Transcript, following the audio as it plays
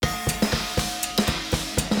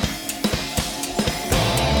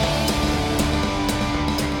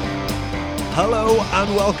Hello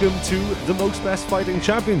and welcome to the Most Best Fighting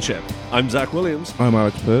Championship. I'm Zach Williams. I'm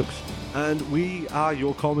Alex Perks. And we are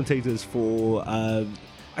your commentators for, I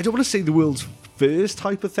don't want to say the world's first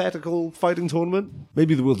hypothetical fighting tournament.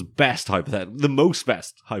 Maybe the world's best hypothetical. The most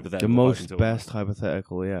best hypothetical. The most best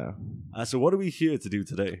hypothetical, yeah. So what are we here to do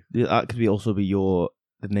today? That could also be the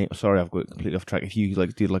name. Sorry, I've got completely off track. If you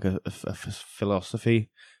do like a philosophy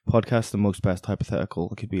podcast, the most best hypothetical,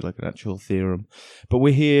 it could be like an actual theorem. But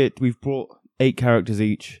we're here. We've brought 8 characters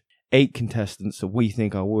each, 8 contestants that we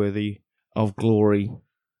think are worthy of glory,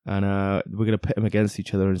 and we're going to pit them against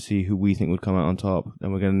each other and see who we think would come out on top.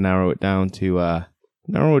 And we're going to narrow it down to a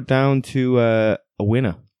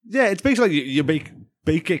winner. Yeah, it's basically your basic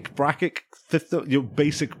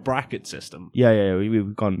basic bracket system. Yeah.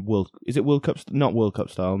 We've gone world. Is it World Cup? Not World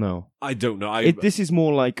Cup style. No, I don't know. This is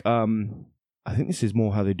more like I think this is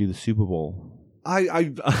more how they do the Super Bowl. I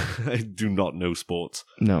do not know sports.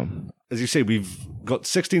 No. As you say, we've got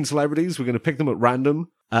 16 celebrities. We're going to pick them at random.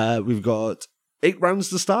 We've got 8 rounds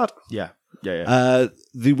to start. Yeah.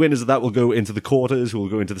 The winners of that will go into the quarters, who will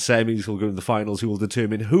go into the semis, who will go into the finals, who will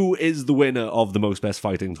determine who is the winner of the most best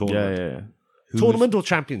fighting tournament. Yeah. Tournament or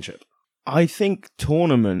championship? I think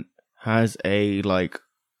tournament has a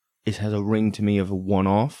ring to me of a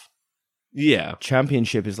one-off. Yeah.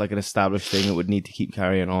 Championship is like an established thing that would need to keep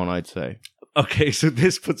carrying on, I'd say. Okay, so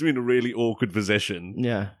this puts me in a really awkward position.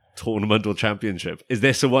 Yeah. Tournament or championship? Is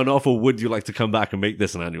this a one-off, or would you like to come back and make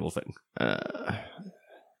this an annual thing?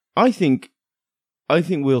 I think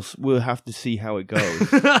we'll have to see how it goes.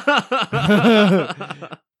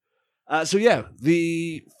 So yeah,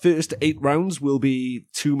 the first 8 rounds will be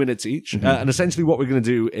 2 minutes each, and essentially what we're going to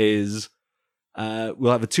do is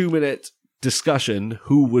we'll have a 2-minute discussion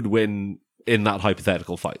who would win in that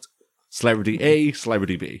hypothetical fight. Celebrity A,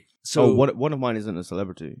 Celebrity B. So one of mine isn't a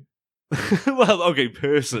celebrity. Well, okay,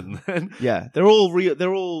 person then. Yeah, they're all real.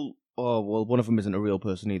 They're all. Oh well, one of them isn't a real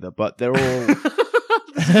person either, but they're all.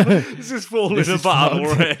 This is falling apart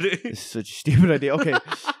already. This is such a stupid idea. Okay,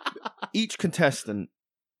 each contestant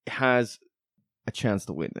has a chance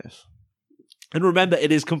to win this, and remember,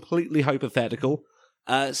 it is completely hypothetical.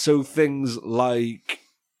 So things like,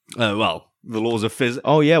 the laws of physics.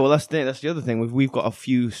 Oh yeah, well that's the other thing. We've got a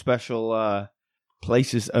few special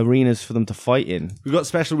arenas for them to fight in. We've got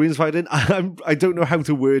special arenas to fight in. I don't know how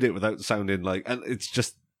to word it without sounding like, and it's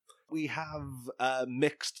just, we have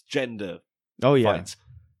mixed gender fights.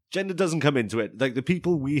 Gender doesn't come into it. Like, the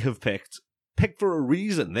people we have picked for a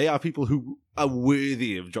reason. They are people who are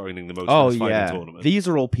worthy of joining the most best fighting tournament. These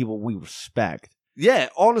are all people we respect. Yeah,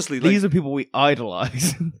 honestly. These are people we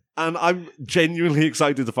idolize. And I'm genuinely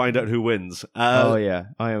excited to find out who wins. I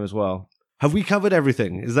am as well. Have we covered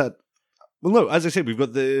everything? Is that... Well, no, as I said, we've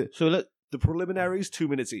got the preliminaries, 2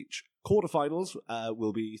 minutes each. Quarterfinals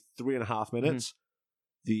will be 3.5 minutes.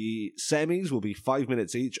 The semis will be 5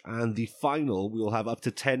 minutes each. And the final, we'll have up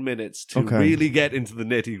to 10 minutes to really get into the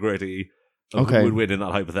nitty-gritty of who would win in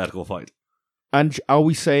that hypothetical fight. And are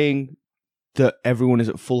we saying that everyone is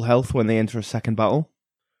at full health when they enter a second battle?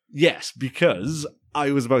 Yes, because I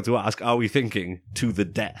was about to ask, are we thinking to the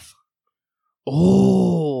death?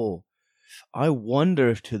 Oh, I wonder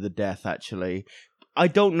if to the death, actually. I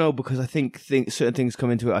don't know, because I think certain things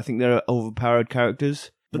come into it. I think there are overpowered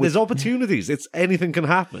characters. But there's opportunities. Anything can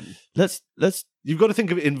happen. You've got to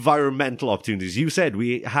think of environmental opportunities. You said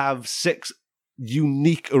we have 6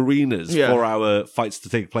 unique arenas for our fights to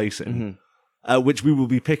take place in, which we will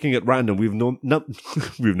be picking at random. We've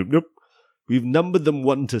numbered them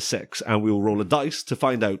 1 to 6, and we'll roll a dice to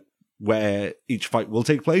find out where each fight will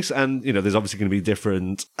take place. And, there's obviously going to be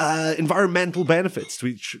different environmental benefits to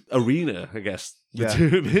each arena, I guess the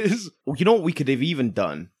term is. Well, you know what we could have even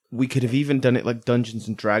done? We could have even done it like Dungeons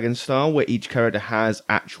and Dragons style, where each character has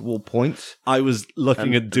actual points. I was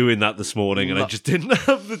looking at doing that this morning, and I just didn't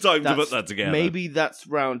have the time to put that together. Maybe that's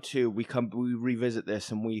round 2. We revisit this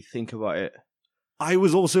and we think about it. I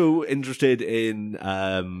was also interested in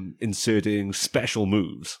inserting special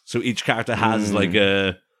moves. So each character has like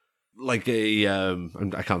a I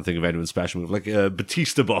can't think of anyone's special move, like a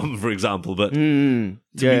Batista bomb, for example. But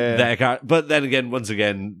their character. But then again, once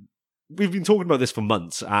again, we've been talking about this for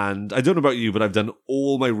months, and I don't know about you, but I've done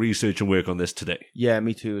all my research and work on this today. Yeah,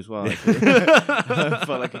 me too as well. I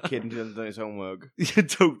felt like a kid and done his homework. Yeah,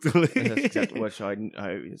 totally. That's exactly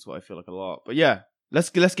that's what I feel like a lot. But yeah, let's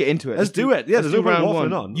get into it. Let's do it. Yeah, there's no round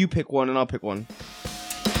one. On. You pick one and I'll pick one.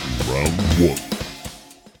 Round 1.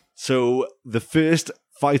 So the first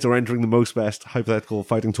fighter entering the Most Best hypothetical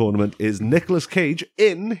fighting tournament is Nicolas Cage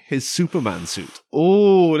in his Superman suit.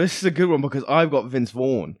 Oh, this is a good one because I've got Vince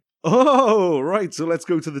Vaughn. Oh, right. So let's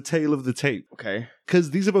go to the tail of the tape. Okay.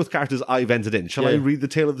 Because these are both characters I've entered in. Shall I Yeah. read the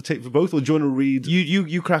tail of the tape for both, or do you want to read...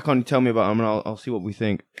 You crack on, you tell me about them, and I'll see what we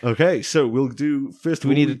think. Okay, so we'll do... First Do of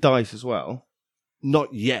we all, need a dice as well?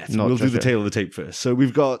 Not yet. Not We'll do just the yet. tail of the tape first. So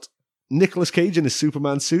we've got Nicolas Cage in his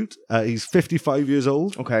Superman suit. He's 55 years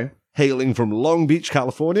old, Okay. hailing from Long Beach,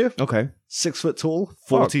 California. Okay. 6 foot tall,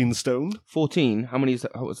 14 stone. 14. How many is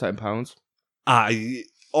that? What's that in pounds? I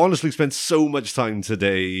honestly spent so much time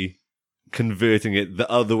today converting it the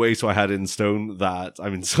other way, so I had it in stone, that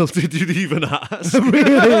I'm insulted you'd even ask.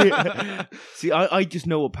 Really? See, I just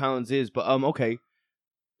know what pounds is, but okay.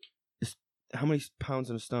 How many pounds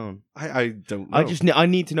in a stone? I don't know. I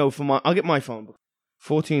need to know I'll get my phone.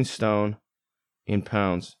 14 stone in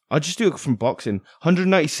pounds. I'll just do it from boxing.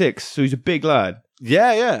 196. So he's a big lad.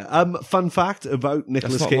 Yeah. Fun fact about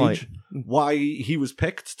Nicolas That's Cage, not light. why he was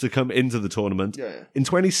picked to come into the tournament. Yeah. In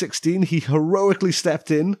 2016, he heroically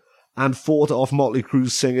stepped in and fought off Motley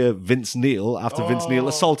Crue's singer Vince Neil after Vince Neil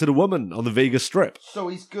assaulted a woman on the Vegas Strip. So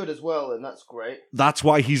he's good as well, and that's great. That's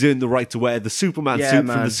why he's earned the right to wear the Superman Yeah, suit from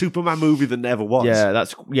man. the Superman movie that never was.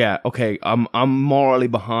 Yeah. Okay, I'm morally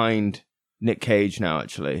behind Nick Cage now.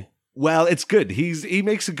 Actually, Well, it's good. He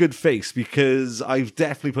makes a good face because I've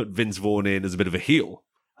definitely put Vince Vaughn in as a bit of a heel.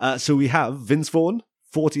 So we have Vince Vaughn,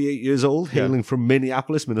 48 years old, hailing from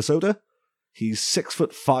Minneapolis, Minnesota. He's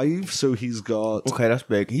 6'5", so he's got... okay, that's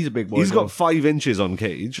big. He's a big boy. He's got 5 inches on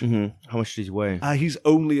Cage. Mm-hmm. How much does he weigh? He's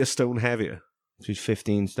only a stone heavier. So he's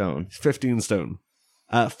 15 stone. He's 15 stone.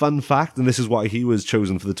 Fun fact, and this is why he was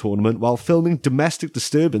chosen for the tournament, while filming Domestic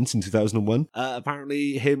Disturbance in 2001,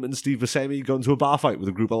 apparently him and Steve Buscemi got into a bar fight with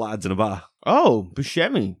a group of lads in a bar. Oh,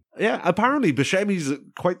 Buscemi. Yeah, apparently Buscemi's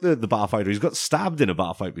quite the bar fighter. He's got stabbed in a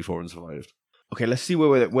bar fight before and survived. Okay, let's see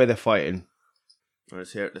where they're fighting.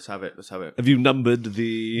 Let's hear it. Let's have it. Have you numbered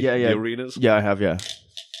the arenas? Yeah, I have. Yeah.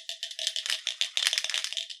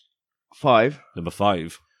 5. Number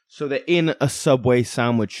 5. So they're in a Subway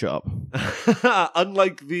sandwich shop.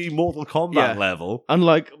 Unlike the Mortal Kombat level.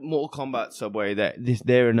 Unlike Mortal Kombat Subway,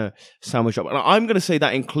 they're in a sandwich shop. And I'm going to say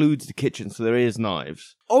that includes the kitchen, so there is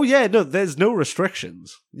knives. Oh yeah, no, there's no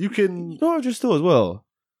restrictions. You can... No, I just thought as well.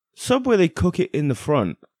 Subway, they cook it in the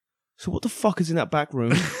front. So what the fuck is in that back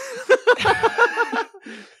room?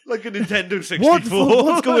 Like a Nintendo 64.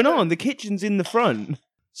 What's going on? The kitchen's in the front.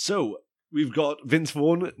 So, we've got Vince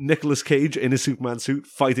Vaughn, Nicolas Cage in his Superman suit,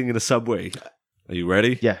 fighting in a Subway. Are you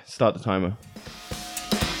ready? Yeah, start the timer.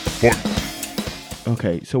 Fight.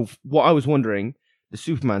 Okay, so what I was wondering, the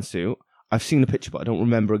Superman suit, I've seen the picture, but I don't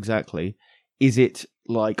remember exactly. Is it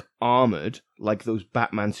like armored, like those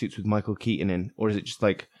Batman suits with Michael Keaton in? Or is it just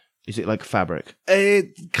like, is it like fabric?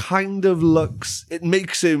 It kind of looks... It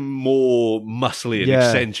makes him more muscly and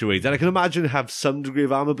accentuated. And I can imagine have some degree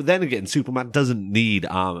of armor, but then again, Superman doesn't need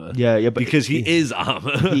armor. Yeah, but because he is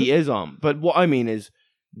armor. He is armed. But what I mean is,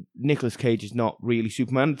 Nicolas Cage is not really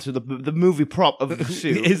Superman, so the movie prop of the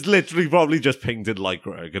suit is literally probably just painted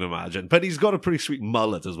lycra, I can imagine. But he's got a pretty sweet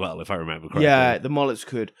mullet as well, if I remember correctly. Yeah, the mullets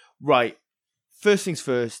could. Right. First things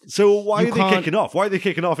first. So why You are they can't- kicking off? Why are they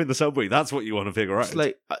kicking off in the Subway? That's what you want to figure out. It's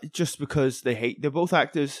like, just because they're both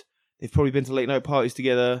actors. They've probably been to late night parties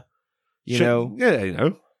together. You know. Yeah, you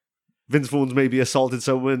know. Vince Vaughn's maybe assaulted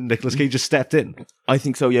someone. Nicolas Cage just stepped in. I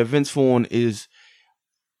think so, yeah. Vince Vaughn is...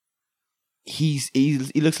 He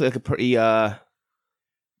looks like a pretty rowdy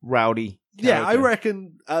Yeah, I character.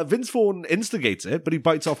 reckon Vince Vaughn instigates it, but he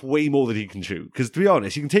bites off way more than he can chew. Because to be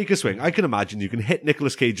honest, you can take a swing. I can imagine you can hit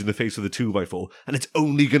Nicolas Cage in the face with a 2x4, and it's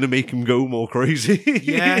only going to make him go more crazy.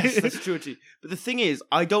 Yes, that's true. Actually. But the thing is,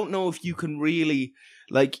 I don't know if you can really,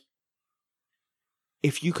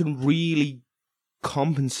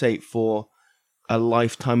 compensate for a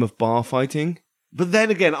lifetime of bar fighting. But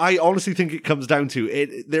then again, I honestly think it comes down to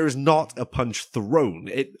it. There is not a punch thrown.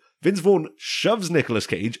 Vince Vaughn shoves Nicolas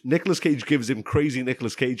Cage. Nicolas Cage gives him crazy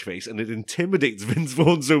Nicolas Cage face, and it intimidates Vince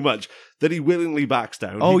Vaughn so much that he willingly backs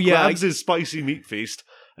down. Oh, he yeah, grabs his spicy meat feast,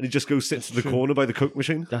 and he just goes sits in the corner by the Coke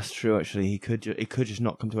machine. That's true, actually. It could just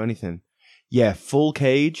not come to anything. Yeah, full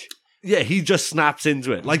Cage. Yeah, he just snaps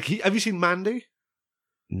into it. Like, have you seen Mandy?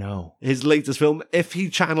 No. His latest film. If he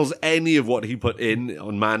channels any of what he put in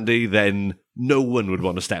on Mandy, then no one would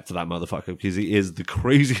want to step to that motherfucker because he is the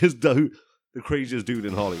craziest dude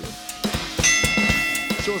in Hollywood.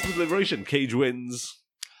 So what's the deliberation? Cage wins.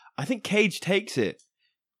 I think Cage takes it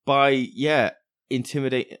by,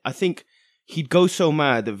 intimidating. I think he'd go so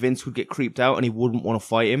mad that Vince would get creeped out and he wouldn't want to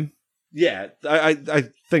fight him. Yeah, I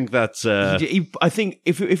think that's... I think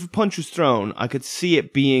if a punch was thrown, I could see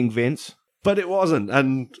it being Vince. But it wasn't,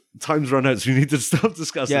 and time's run out, so we need to stop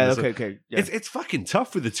discussing Yeah, this. okay. Yeah. It's fucking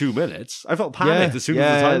tough with the 2 minutes. I felt panicked as soon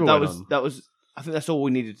as the timer went on. That was. I think that's all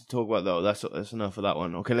we needed to talk about, though. That's enough of that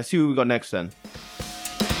one. Okay, let's see what we got next then.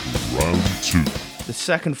 Round 2. The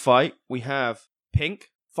second fight, we have Pink.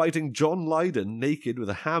 Fighting John Lydon naked with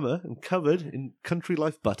a hammer and covered in country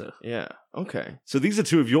life butter. Yeah, okay. So these are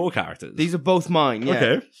two of your characters. These are both mine, yeah.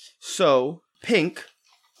 Okay. So, Pink,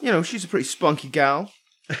 she's a pretty spunky gal.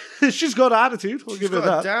 She's got attitude. We'll give her She's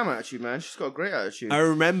got that. a damn attitude, man. She's got a great attitude. I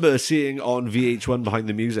remember seeing on VH1 Behind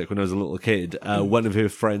the Music when I was a little kid, one of her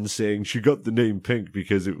friends saying she got the name Pink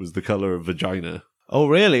because it was the colour of vagina. Oh,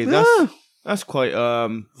 really? That's quite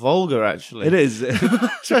vulgar, actually. It is,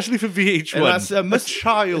 especially for VH1. And that's, a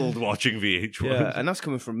child watching VH1. Yeah, and that's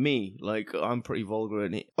coming from me. Like, I'm pretty vulgar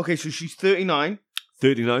in it. Okay, so she's 39.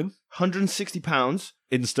 39. 160 pounds.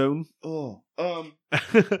 In stone. Oh.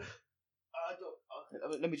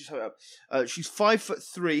 Let me just have it up. She's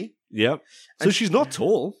 5'3". Yep. So she's not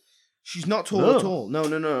tall. She's not tall at all.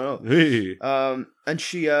 No. Hey. And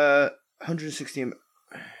she 160,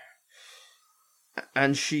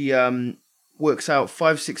 and she works out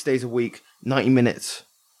 5-6 days a week, 90 minutes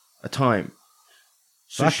a time.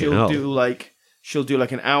 So she'll do like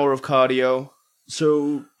an hour of cardio.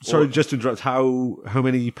 So sorry, just to interrupt. How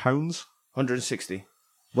many pounds? 160.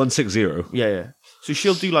 160. Yeah. So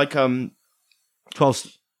she'll do like 12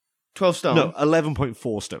 stone. No,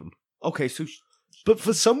 11.4 stone. Okay, so but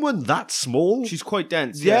for someone that small, she's quite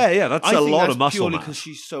dense. Yeah, that's a lot of muscle purely mass. because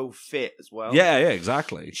she's so fit as well. Yeah,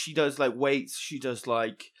 exactly. She does like weights. She does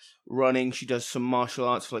like running. She does some martial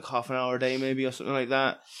arts for like half an hour a day, maybe, or something like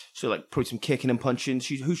that. So like probably some kicking and punching.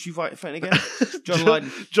 Who's she fighting again? John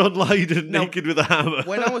Lydon. John Lydon naked with a hammer.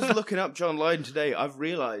 When I was looking up John Lydon today, I've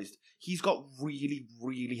realised he's got really,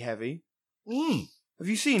 really heavy. Have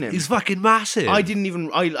you seen him? He's fucking massive. I didn't even.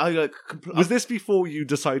 Was this before you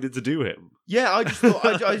decided to do him? Yeah, I just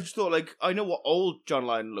thought. I just thought like I know what old John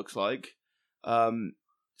Lydon looks like. So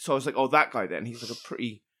I was like, oh, that guy. Then he's like a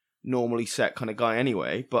pretty normally set kind of guy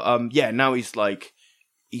anyway. But yeah, now he's like,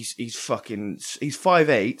 he's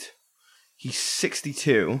 5'8". He's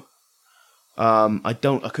 62. I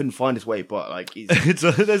couldn't find his weight, but like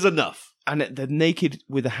there's enough. And they're naked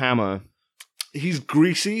with a hammer. He's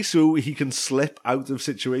greasy, so he can slip out of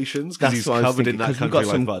situations because he's covered in that country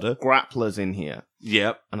like butter. Grapplers in here.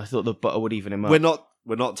 Yep. And I thought the butter would even him up.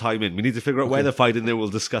 We're not timing. We need to figure out where they're fighting. Then we'll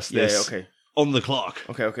discuss this. Yeah, okay. On the clock.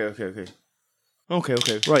 Okay.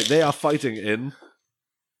 Right, they are fighting in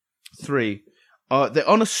 3. They're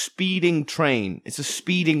on a speeding train. It's a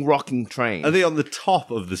speeding, rocking train. Are they on the top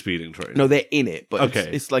of the speeding train? No, they're in it, but okay.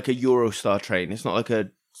 It's like a Eurostar train. It's not like a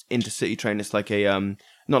intercity train. It's like a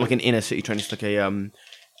not like an inner city train. It's like a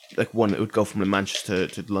like one that would go from Manchester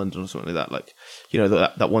to London or something like that. Like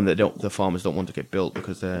that one that the farmers don't want to get built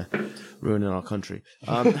because they're ruining our country.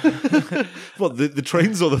 Well, the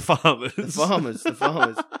trains or the farmers? The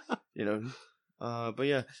farmers. But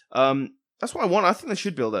yeah. That's what I want. I think they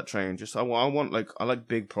should build that train. Just I like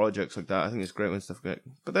big projects like that. I think it's great when stuff get.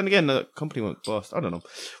 But then again, the company won't bust. I don't know.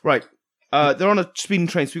 Right. They're on a speeding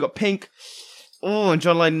train. So we got Pink. Oh, and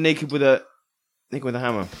John Lydon naked with a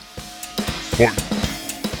hammer.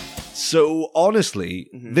 So honestly,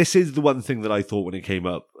 this is the one thing that I thought when it came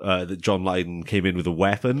up that John Lydon came in with a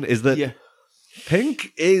weapon is that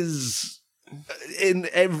Pink is in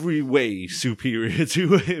every way superior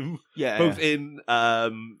to him. Yeah, both in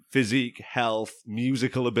physique, health,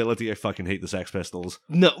 musical ability. I fucking hate the Sex Pistols.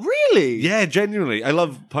 No, really? Yeah, genuinely. I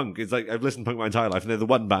love punk. It's like I've listened to punk my entire life, and they're the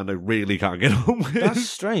one band I really can't get on with. That's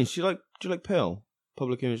strange. Do you like Pearl?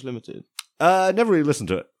 Public Image Limited? Never really listened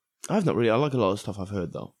to it. I've not really. I like a lot of stuff I've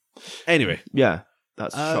heard though. Anyway, yeah,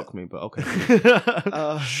 that's shocked me, but okay.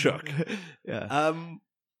 Shock. Yeah.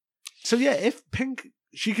 So yeah, if Pink,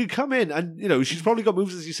 she could come in, and she's probably got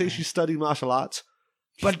moves, as you say. She's studied martial arts.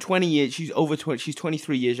 But 20 years, she's over 20. She's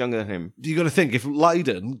 23 years younger than him. You got to think, if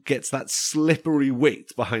Lydon gets that slippery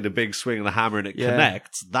weight behind a big swing and a hammer and it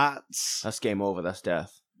connects, that's game over. That's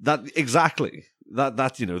death. That exactly. That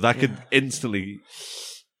could instantly.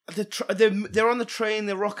 They're on the train.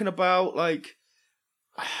 They're rocking about like.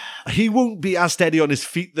 He won't be as steady on his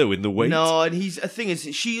feet though in the weight. No, and the thing is,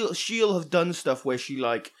 she'll have done stuff where she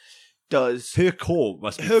like does her core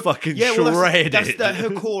must be fucking shredded. Her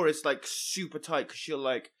core is like super tight because she'll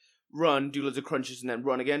like run, do loads of crunches, and then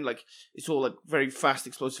run again. Like it's all like very fast,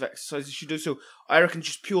 explosive exercises she does. So I reckon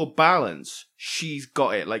just pure balance, she's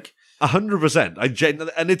got it. Like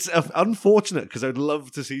 100%. And it's unfortunate because I'd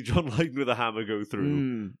love to see John Lydon with a hammer go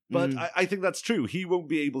through, but I think that's true. He won't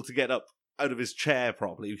be able to get up out of his chair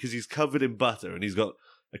properly because he's covered in butter and he's got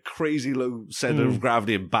a crazy low center of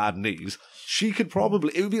gravity and bad knees, she could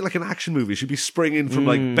probably, it would be like an action movie. She'd be springing from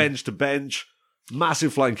like bench to bench,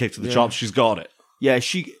 massive flying kick to the chops. She's got it. Yeah,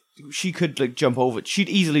 she could like jump over. She'd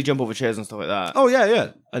easily jump over chairs and stuff like that. Oh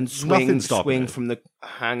yeah. And Nothing swing stopping it. from the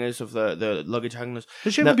hangers of the luggage hangers.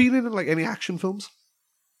 Has she ever been in like any action films?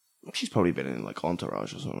 She's probably been in like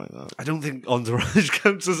Entourage or something like that. I don't think Entourage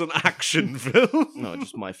counts as an action film. No,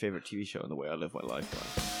 just my favorite TV show and the way I live my life.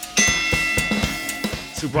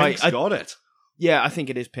 So Right, Pink's got it. Yeah, I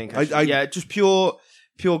think it is Pink. I- yeah, just pure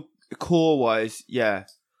core wise. Yeah,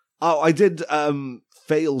 Oh, I did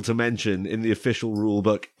fail to mention in the official rule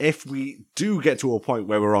book, if we do get to a point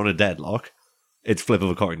where we're on a deadlock, it's flip of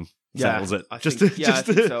a coin. Settles it. I Just think- to, yeah, just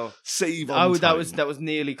I think to so. save on that time. was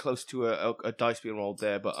nearly close to a dice being rolled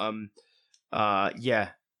there, but yeah.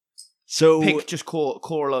 So Pink just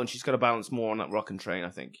core alone. She's got to balance more on that rockin' train, I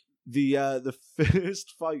think. the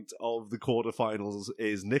first fight of the quarterfinals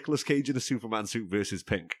is Nicolas Cage in a Superman suit versus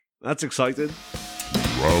Pink. That's exciting.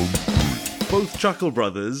 Round 3. Both Chuckle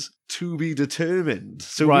Brothers to be determined.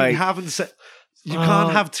 So we Right. haven't said. You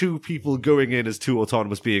can't have two people going in as two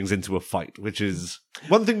autonomous beings into a fight, which is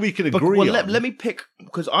one thing we can agree on. Let me pick,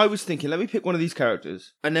 because I was thinking, let me pick one of these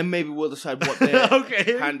characters, and then maybe we'll decide what their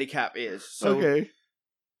Okay. handicap is. So,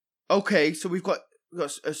 Okay. so we've got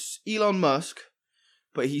Elon Musk,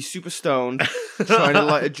 but he's super stoned, trying to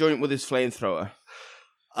light a joint with his flamethrower.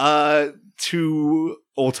 Two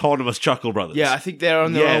autonomous Chuckle Brothers. Yeah, I think they're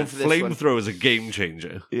on their own for this one. flamethrower is a game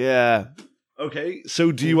changer. Yeah. Okay,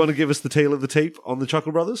 so do you want to give us the tale of the tape on the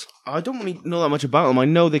Chuckle Brothers? I don't really know that much about them. I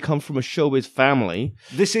know they come from a showbiz family.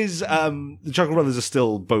 This is the Chuckle Brothers are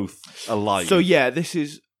still both alive. So yeah, this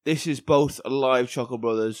is both alive Chuckle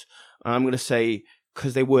Brothers. And I'm going to say,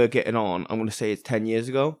 because they were getting on, I'm going to say it's 10 years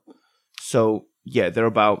ago. So yeah, they're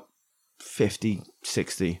about 50,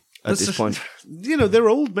 60 at this point. You know, they're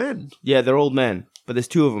old men. Yeah, they're old men, but there's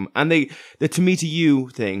two of them. And the To Me To You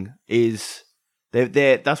thing is,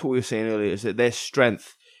 that's what we were saying earlier, is that their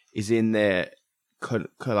strength is in their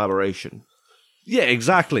collaboration. Yeah,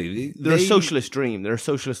 exactly. They're a socialist dream. They're a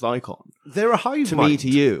socialist icon. They're a hive To mind. Me To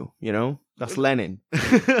You, you know? That's Lenin.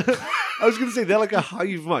 I was going to say, they're like a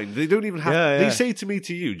hive mind. They don't even have... Yeah, They yeah. say to me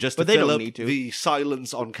to you just But to they fill don't up need to. the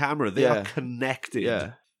silence on camera. They Yeah. are connected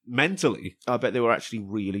Yeah. mentally. I bet they were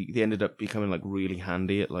actually they ended up becoming like really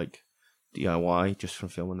handy at like DIY just from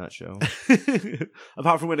filming that show.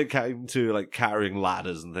 Apart from when it came to like carrying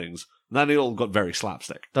ladders and things. Then it all got very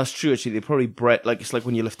slapstick. That's true, actually. They probably bred, like, it's like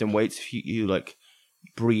when you're lifting weights, if you like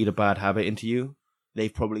breed a bad habit into you,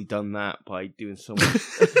 they've probably done that by doing so much.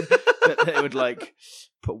 that they would like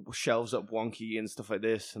put shelves up wonky and stuff like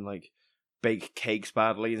this and like bake cakes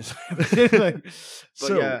badly and stuff. Like, but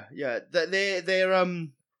So- yeah. They're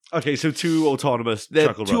Okay, so two autonomous they're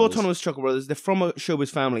Chuckle two Brothers. autonomous Chuckle Brothers. They're from a showbiz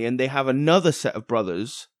family, and they have another set of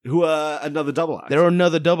brothers. Who are another double act. They're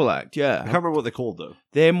another double act, I yeah. can't remember what they're called, though.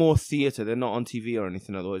 They're more theatre. They're not on TV or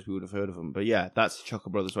anything, otherwise we would have heard of them. But yeah, that's the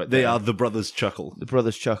Chuckle Brothers right They there. are the Brothers Chuckle. The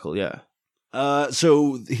Brothers Chuckle, yeah.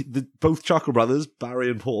 So both Chuckle Brothers, Barry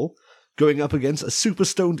and Paul, going up against a super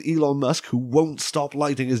stoned Elon Musk who won't stop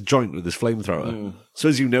lighting his joint with his flamethrower. So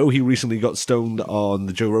as you know, he recently got stoned on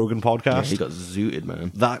the Joe Rogan podcast. Yeah, he got zooted,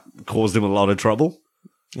 man. That caused him a lot of trouble.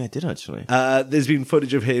 Yeah, it did actually. There's been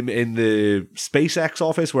footage of him in the SpaceX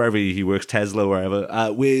office, wherever he works, Tesla, wherever.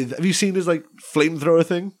 Have you seen his like flamethrower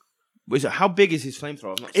thing? How big is his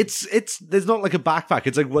flamethrower? I've not seen- It's there's not like a backpack.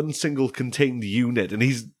 It's like one single contained unit, and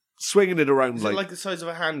he's swinging it around Is it like the size of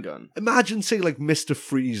a handgun? Imagine, say, like Mr.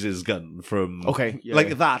 Freeze's gun from Okay, yeah, like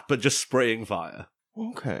yeah. that, but just spraying fire.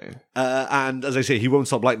 Okay. And as I say, he won't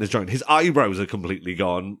stop lighting his joint. His eyebrows are completely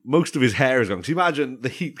gone. Most of his hair is gone. So you imagine the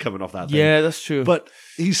heat coming off that thing. Yeah, that's true. But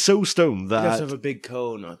he's so stoned he does that. have a big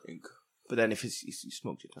cone, I think. But then if he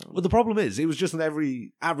smoked it down. Well, the problem is, it was just an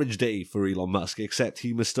average day for Elon Musk, except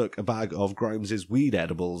he mistook a bag of Grimes' weed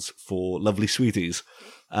edibles for lovely sweeties.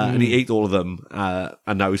 And he ate all of them,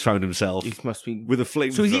 and now he's found himself He must be. with a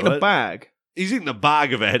flamethrower. So he's eating a bag. He's eating a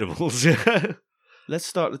bag of edibles, yeah. Let's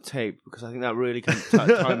start the tape because I think that really comes time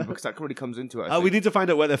because that really comes into it. I We think. need to find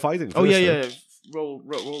out where they're fighting. Oh first, yeah. though.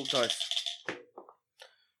 Roll dice.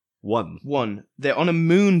 1. They're on a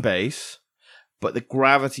moon base, but the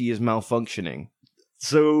gravity is malfunctioning.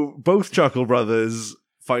 So both Chuckle Brothers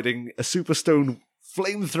fighting a super stoned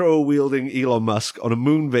flamethrower wielding Elon Musk on a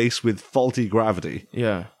moon base with faulty gravity.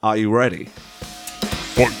 Yeah. Are you ready?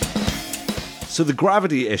 Fight. So the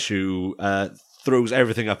gravity issue throws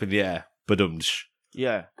everything up in the air. Badumsh.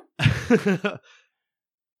 Yeah.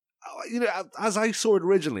 You know, as I saw it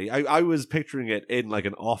originally, I was picturing it in like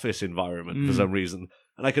an office environment for some reason.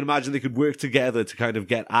 And I can imagine they could work together to kind of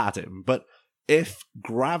get at him. But if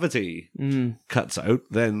gravity cuts out,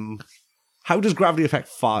 then how does gravity affect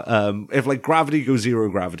fire? If like gravity goes zero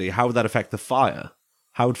gravity, how would that affect the fire?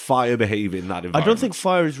 How would fire behave in that environment? I don't think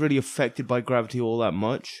fire is really affected by gravity all that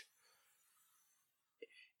much.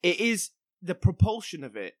 It is, the propulsion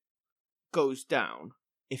of it goes down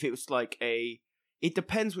if it was like it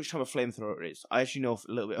depends which type of flamethrower it is. I actually know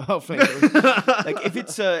a little bit about flamethrowers. Like if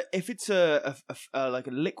it's a like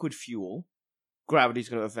a liquid fuel, gravity's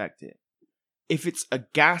going to affect it. If it's a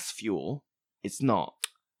gas fuel, it's not.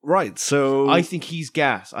 Right, so I think he's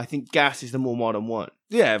gas. I think gas is the more modern one.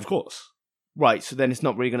 yeah, of course. Right, so then it's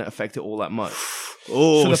not really going to affect it all that much.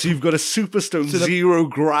 Oh, so you've got a superstone zero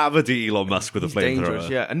gravity Elon Musk with a He's flamethrower. dangerous,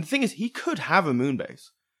 yeah. And the thing is, he could have a moon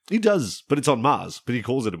base. He does, but it's on Mars, but he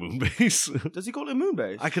calls it a moon base. Does he call it a moon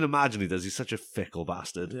base? I can imagine he does. He's such a fickle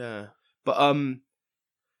bastard. Yeah. But,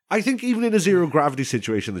 I think even in a zero gravity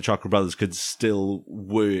situation, the Chocolate Brothers could still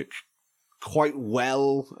work quite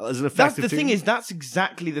well as an effective the thing is, that's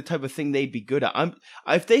exactly the type of thing they'd be good at.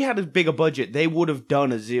 If they had a bigger budget, they would have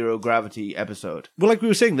done a zero gravity episode. Well, like we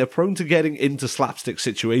were saying, they're prone to getting into slapstick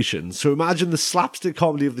situations. So imagine the slapstick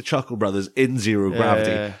comedy of the Chuckle Brothers in zero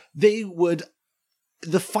gravity.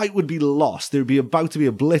 The fight would be lost. They would be about to be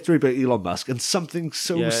obliterated by Elon Musk, and something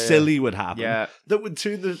so silly would happen that would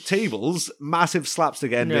turn the tables. Massive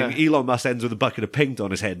slapstick ending. Elon Musk ends with a bucket of paint on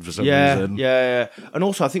his head for some reason. Yeah. And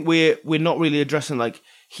also, I think we're not really addressing, like,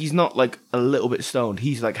 he's not like a little bit stoned.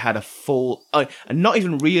 He's like had a full, and not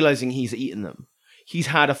even realizing he's eaten them. He's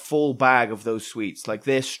had a full bag of those sweets. Like,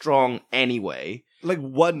 they're strong anyway. Like,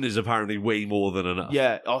 one is apparently way more than enough.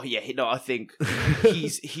 Yeah. Oh, yeah. No, I think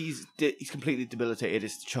he's completely debilitated.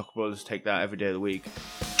 His Chuck Brothers take that every day of the week.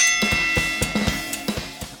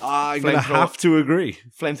 I'm going to have to agree.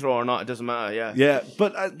 Flamethrower or not, it doesn't matter, yeah. Yeah,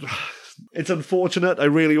 but it's unfortunate. I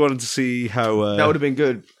really wanted to see how... that would have been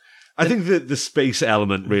good. I think that the space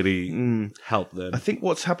element really helped them. I think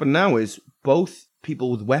what's happened now is both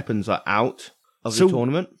people with weapons are out of the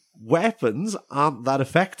tournament. Weapons aren't that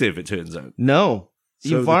effective, it turns out. No.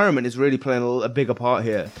 The environment is really playing a bigger part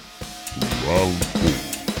here. Round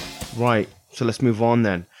 4. Right. So let's move on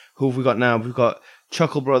then. Who have we got now? We've got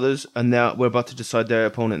Chuckle Brothers, and now we're about to decide their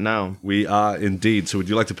opponent now. We are indeed. So would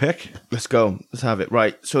you like to pick? Let's go. Let's have it.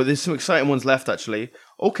 Right. So there's some exciting ones left, actually.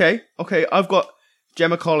 Okay. I've got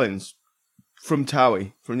Gemma Collins from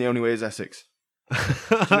Towie, from The Only Way is Essex. Do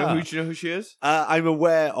you know who she is? I'm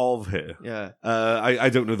aware of her. Yeah. I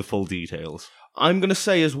don't know the full details. I'm going to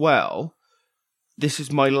say as well, this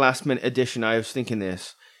is my last minute addition. I was thinking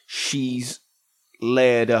this. She's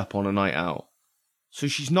layered up on a night out. So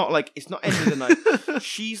she's not like, it's not end of the night.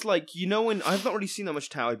 She's like, you know, I've not really seen that much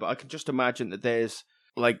Towie, but I can just imagine that there's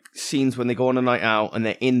like scenes when they go on a night out and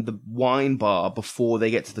they're in the wine bar before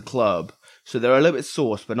they get to the club. So they're a little bit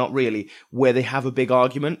sauced, but not really, where they have a big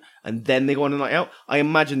argument and then they go on a night out. I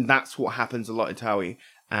imagine that's what happens a lot in Towie.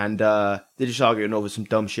 And they're just arguing over some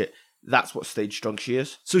dumb shit. That's what stage drunk she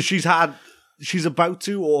is. So she's about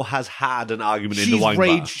to or has had an argument in the wine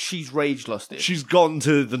bar? She's rage lusted. She's gone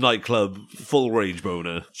to the nightclub full rage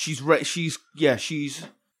boner. She's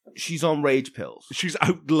on rage pills. She's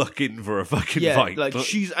out looking for a fucking fight. Like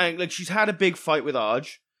she's had a big fight with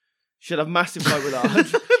Arj. She had a massive fight with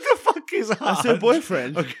Arj. The fuck is Arj? That's her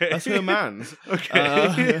boyfriend. Okay. That's her man's.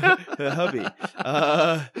 Okay. Her hubby.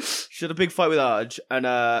 She had a big fight with Arj,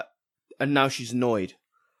 and now she's annoyed.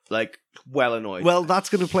 Like, well annoyed. Well, that's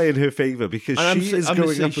going to play in her favour because she's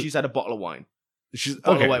had a bottle of wine. She's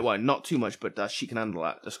bottle of white wine, not too much, but she can handle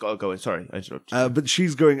that. Just gotta go in. Sorry, I interrupted. But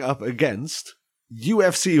she's going up against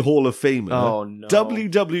UFC Hall of Famer,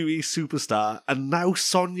 WWE superstar, and now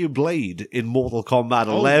Sonya Blade in Mortal Kombat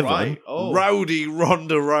 11, Rowdy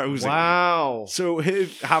Ronda Rousey. Wow. So her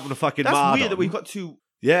having a fucking That's weird that we've got two...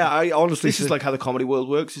 Yeah, I honestly... This is like how the comedy world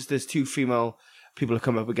works, is there's two female people who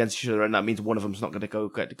come up against each other, and that means one of them's not going to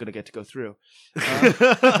get to go through. That's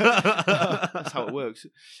how it works.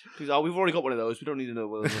 Because we've already got one of those. We don't need another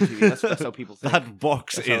one of those on TV. That's how people think. That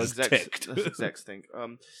box is ticked. That's execs think.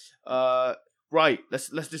 Right. Let's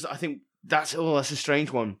just. I think that's a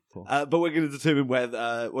strange one. But we're going to determine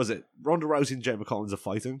whether was it Ronda Rousey and Gemma Collins are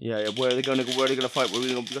fighting. Yeah. Where are they going to fight?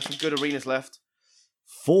 We've got some good arenas left.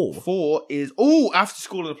 4 is after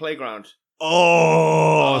school in the playground.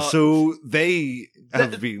 So they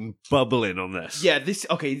have been bubbling on this. Yeah, this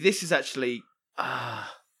is actually...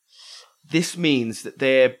 this means that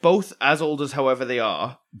they're both as old as however they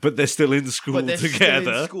are. But they're still in school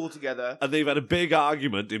together. And they've had a big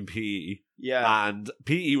argument in PE. Yeah. And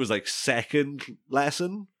PE was like second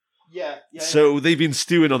lesson. Yeah. So they've been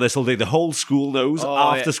stewing on this all day. The whole school knows.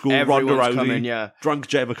 After school, Ronda everyone's Rousey, coming, drunk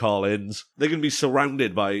Gemma Collins. They're going to be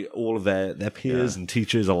surrounded by all of their peers and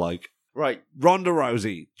teachers alike. Right. Ronda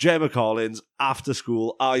Rousey, Gemma Collins, after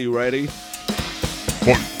school. Are you ready?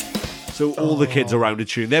 So all the kids around are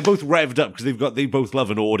cheering. They're both revved up because they both love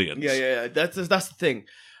an audience. Yeah. That's the thing.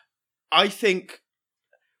 I think.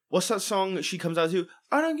 What's that song she comes out to?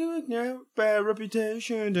 I don't give a damn bad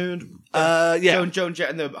reputation. Joan Jett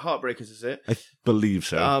and the Heartbreakers, is it? I believe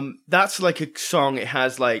so. That's like a song. It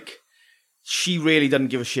has like, she really doesn't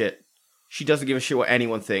give a shit. She doesn't give a shit what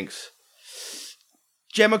anyone thinks.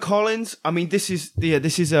 Gemma Collins. I mean, this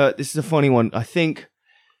is a funny one. I think.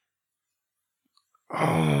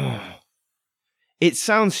 It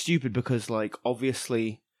sounds stupid because, like,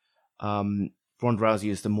 obviously, Ronda Rousey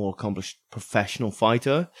is the more accomplished professional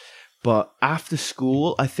fighter, but after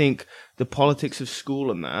school, I think the politics of school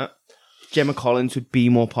and that, Gemma Collins would be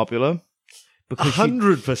more popular because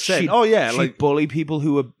 100%. Oh yeah, she'd bully people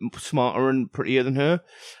who are smarter and prettier than her.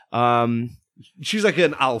 She's like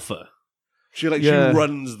an alpha. She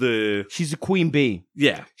runs the. She's a queen bee.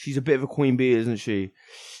 Yeah, she's a bit of a queen bee, isn't she?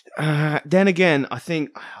 Then again, I think.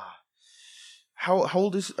 How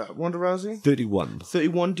old is Ronda Rousey? 31.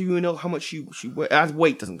 31. Do you know how much she weighs?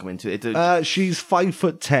 Weight doesn't come into it. She's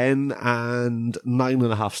 5'10" and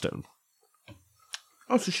 9.5 stone.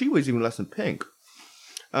 Oh, so she weighs even less than Pink.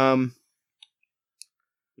 What are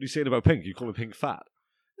you saying about Pink? You call her Pink fat?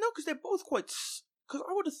 No, because they're both quite. Because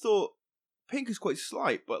I would have thought Pink is quite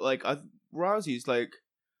slight, but like Rousey is like,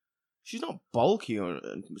 she's not bulky but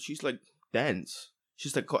she's like dense.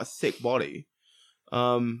 She's like got a thick body.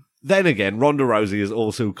 Then again, Ronda Rousey has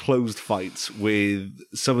also closed fights with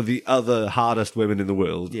some of the other hardest women in the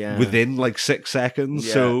world within like 6 seconds.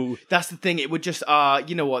 Yeah. So that's the thing. It would just,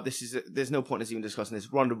 you know what? There's no point in us even discussing this.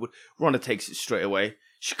 Ronda takes it straight away.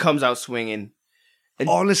 She comes out swinging. And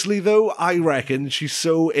honestly, though, I reckon she's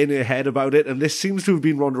so in her head about it, and this seems to have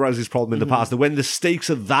been Ronda Rousey's problem in the past, that when the stakes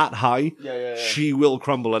are that high, she will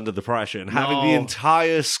crumble under the pressure. And having the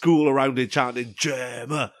entire school around it chanting,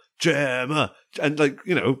 Gemma, and like,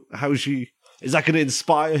 you know, is that going to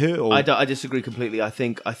inspire her? Or? I disagree completely. I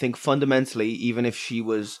think fundamentally, even if she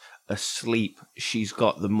was asleep, she's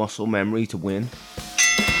got the muscle memory to win.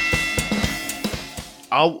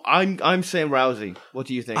 I'm saying Rousey. What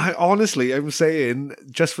do you think? I'm saying,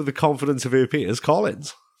 just for the confidence of her peers,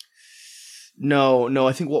 Collins. No.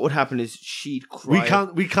 I think what would happen is she'd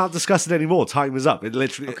cry. We can't discuss it anymore. Time is up. It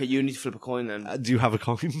literally. Okay, you need to flip a coin then. Do you have a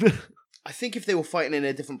coin? I think if they were fighting in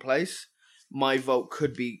a different place, my vote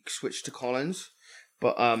could be switched to Collins,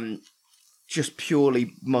 but just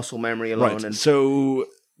purely muscle memory alone. Right. And so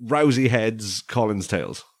Rousey heads, Collins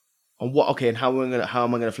tails. And what? Okay, and how am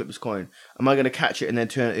I gonna flip this coin? Am I gonna catch it and then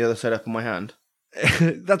turn it the other side up in my hand?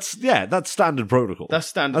 That's standard protocol. That's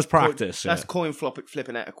standard. That's practice. That's coin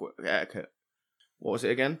flipping etiquette. What was it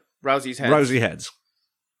again? Rousey's heads. Rousey heads.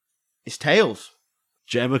 It's tails.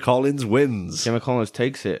 Gemma Collins wins. Gemma Collins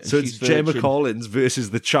takes it. So it's Gemma Collins versus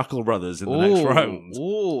the Chuckle Brothers in the next round.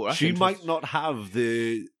 Oh, she might not have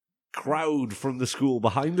the crowd from the school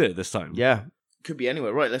behind her this time. Yeah, could be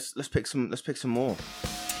anywhere. Right, let's pick some more.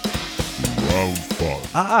 Round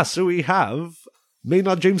 5. So we have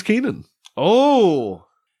Maynard James Keenan. Oh,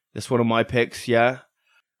 that's one of my picks. Yeah,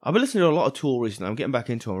 I've been listening to a lot of Tool recently. I'm getting back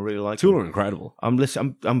into them. I really like Tool. Are incredible. I'm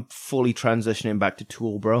fully transitioning back to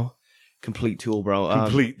Tool, bro. Complete Tool, bro.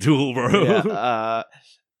 Tool, bro. Yeah,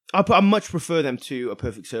 I much prefer them to A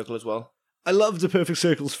Perfect Circle as well. I loved A Perfect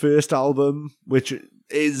Circle's first album, which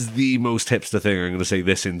is the most hipster thing I'm going to say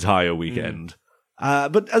this entire weekend.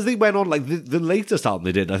 But as they went on, like the latest album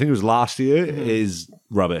they did, I think it was last year, is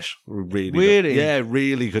rubbish. Really?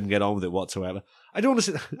 Really couldn't get on with it whatsoever. I don't want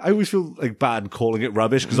to say, I always feel like bad calling it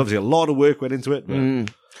rubbish because obviously a lot of work went into it.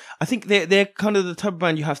 But I think they're kind of the type of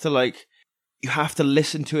band you have to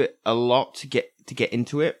listen to it a lot to get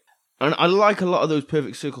into it. And I like a lot of those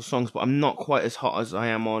Perfect Circle songs, but I'm not quite as hot as I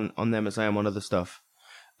am on them as I am on other stuff.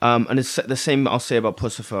 And it's the same I'll say about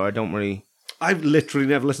Puscifer. I've literally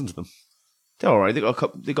never listened to them. They're all right. They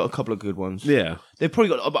got a couple of good ones. Yeah, they've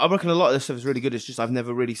probably got. I reckon a lot of this stuff is really good. It's just I've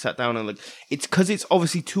never really sat down and it's because it's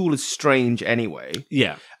obviously Tool is strange anyway.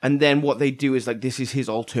 Yeah, and then what they do is this is his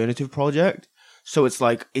alternative project. So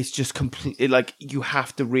it's just completely you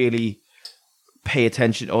have to really pay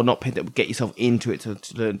attention or not get yourself into it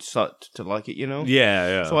to start to like it. You know?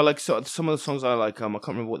 Yeah. So I like some of the songs I like. I can't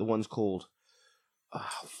remember what the one's called. Oh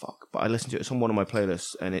fuck! But I listened to it. It's on one of my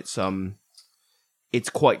playlists, and it's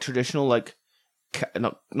quite traditional,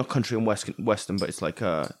 not country and western, but it's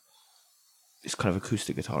it's kind of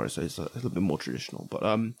acoustic guitar, so it's a little bit more traditional. But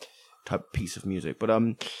type piece of music. But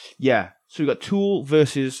yeah. So we got Tool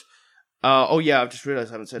versus. I've just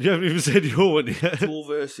realised I haven't said. You haven't even said your one yet. Tool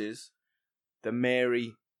versus the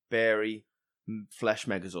Mary Berry Flesh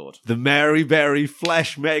Megazord. The Mary Berry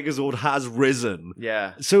Flesh Megazord has risen.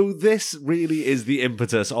 Yeah. So this really is the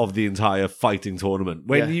impetus of the entire fighting tournament.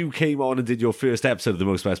 When you came on and did your first episode of the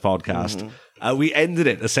Most Best podcast, we ended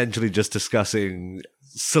it essentially just discussing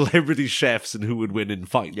celebrity chefs and who would win in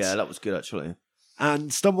fights. Yeah, that was good actually.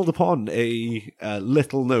 And stumbled upon a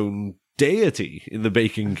little-known deity in the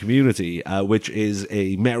baking community, which is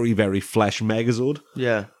a Mary Berry Flesh Megazord.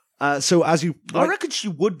 Yeah. So as you... I reckon she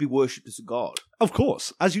would be worshipped as a god. Of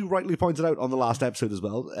course. As you rightly pointed out on the last episode as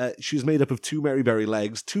well, she's made up of 2 Mary Berry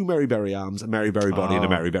legs, 2 Mary Berry arms, a Mary Berry body, and a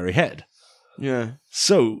Mary Berry head. Yeah.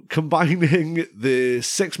 So, combining the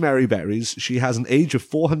 6 Mary Berries, she has an age of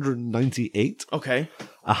 498. Okay.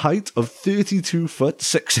 A height of 32 foot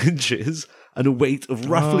 6 inches, and a weight of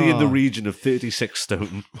roughly in the region of 36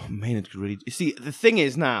 stone. Oh, Maynard could really... You see, the thing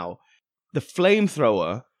is now, the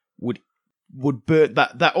flamethrower would burn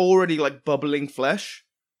that already like bubbling flesh.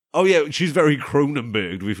 Oh yeah, she's very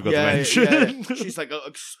Cronenberg. We forgot to mention. Yeah. She's like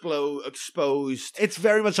exposed. It's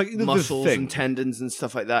very much like muscles and tendons and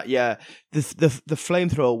stuff like that. Yeah, the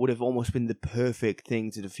flamethrower would have almost been the perfect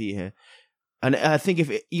thing to defeat her. And I think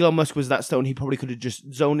if Elon Musk was that stone, he probably could have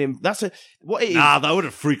just zoned him. What it is. Nah, that would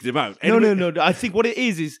have freaked him out. Anyway. No. I think what it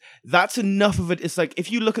is that's enough of it. It's like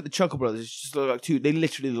if you look at the Chuckle Brothers, it's just they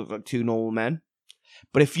literally look like 2 normal men.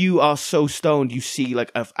 But if you are so stoned, you see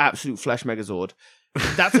like an absolute Flesh Megazord.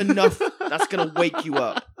 That's enough. That's going to wake you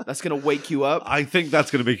up. I think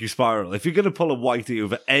that's going to make you spiral. If you're going to pull a whitey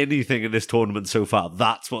over anything in this tournament so far,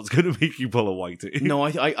 that's what's going to make you pull a whitey. No,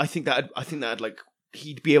 I think that like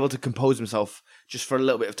he'd be able to compose himself just for a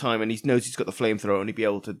little bit of time, and he knows he's got the flamethrower, and he'd be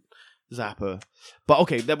able to zap her. But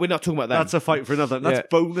okay, we're not talking about that. That's a fight for another. That's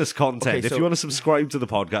bonus content. Okay, if you want to subscribe to the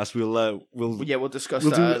podcast, we'll discuss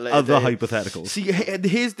we'll that do later. Other hypotheticals. See,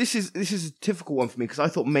 this is a difficult one for me because I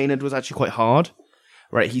thought Maynard was actually quite hard.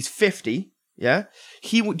 Right, he's 50. Yeah,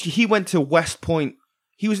 he went to West Point.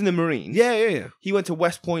 He was in the Marines. Yeah. He went to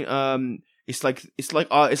West Point. It's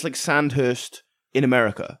like Sandhurst in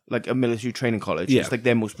America, like a military training college. Yeah. It's like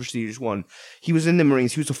their most prestigious one. He was in the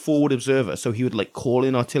Marines. He was a forward observer, so he would like call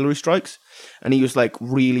in artillery strikes, and he was like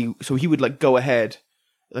really. So he would like go ahead,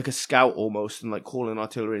 like a scout almost, and like call in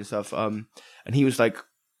artillery and stuff. And he was like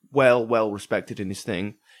well respected in his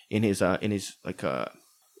thing, in his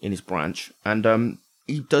branch, and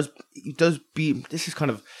he does be. This is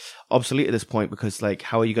kind of obsolete at this point because like,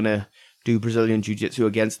 how are you gonna do Brazilian Jiu-Jitsu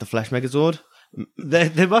against the Flesh Megazord?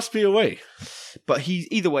 There must be a way. But he's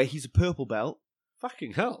a purple belt.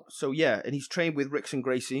 Fucking hell. So yeah, and he's trained with Ricks and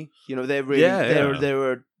Gracie. You know, they're really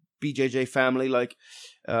they're a BJJ family, like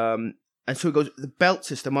and so it goes the belt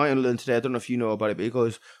system I learned today, I don't know if you know about it, but it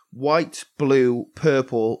goes white, blue,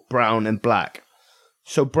 purple, brown, and black.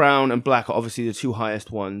 So brown and black are obviously the 2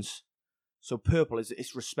 highest ones. So purple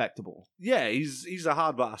it's respectable. Yeah, he's a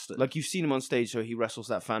hard bastard. Like you've seen him on stage, so he wrestles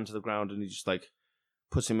that fan to the ground and he just like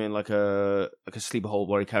puts him in like a sleeper hold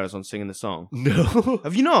where he carries on singing the song. No.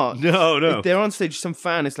 Have you not? No. If they're on stage, some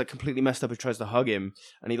fan is like completely messed up and tries to hug him,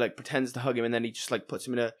 and he like pretends to hug him, and then he just like puts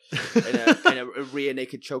him in a rear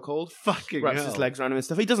naked chokehold. Fucking wraps hell. his legs around him and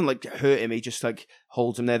stuff. He doesn't like hurt him, he just like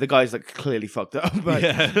holds him there. The guy's like clearly fucked up. But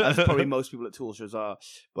that's probably most people at tool shows are.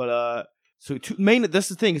 But so Maynard, that's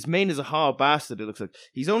the thing, is Maynard's a hard bastard, it looks like.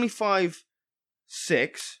 He's only 5'6",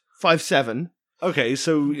 5'7". Okay,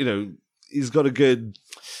 so you know he's got a good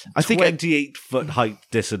 28-foot height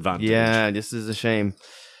disadvantage. Yeah, this is a shame.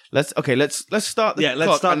 Let's start the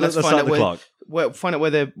clock. Let's start the clock. Find out where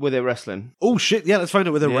they're wrestling. Oh shit! Yeah, let's find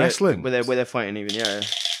out where they're wrestling. Where they're fighting even. Yeah.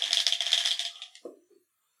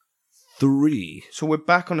 3. So we're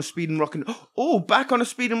back on a speed and rocking. Oh, back on a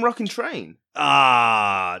speed and rocking train.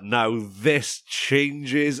 Now this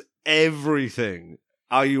changes everything.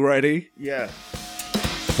 Are you ready? Yeah.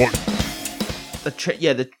 Fight.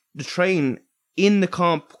 The train in the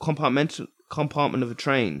compartment of the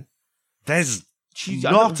train. There's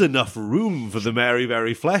not enough room for the Mary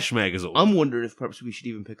Berry Flesh Megazord. I'm wondering if perhaps we should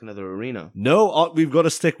even pick another arena. No, we've got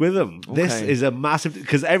to stick with them. Okay. This is a massive...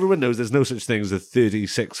 Because everyone knows there's no such thing as a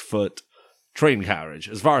 36-foot train carriage,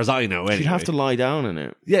 as far as I know anyway. She'd have to lie down in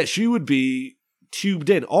it. Yeah, she would be tubed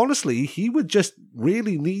in. Honestly, he would just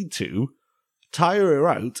really need to tire her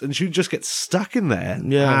out and she'd just get stuck in there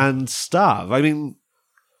and starve. I mean,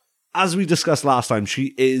 as we discussed last time,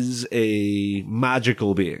 she is a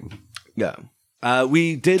magical being. Yeah.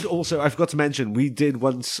 We did also, I forgot to mention, we did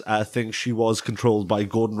once think she was controlled by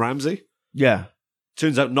Gordon Ramsay. Yeah.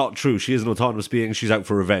 Turns out not true. She is an autonomous being. She's out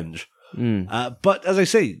for revenge. Mm. But as I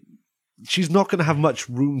say, she's not going to have much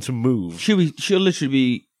room to move. She'll literally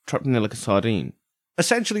be trapped in there like a sardine.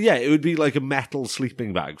 Essentially, yeah, it would be like a metal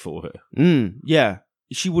sleeping bag for her. Yeah.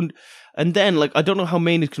 She wouldn't... And then, like, I don't know how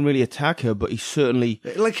Maynard can really attack her, but he certainly...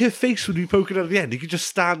 Like, her face would be poking out at the end. He could just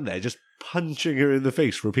stand there, just punching her in the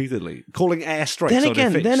face repeatedly, calling airstrikes on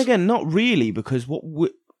her face. Then again, not really, because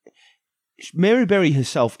Mary Berry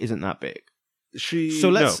herself isn't that big. So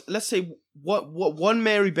let's say what one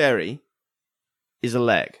Mary Berry is a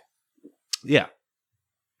leg. Yeah.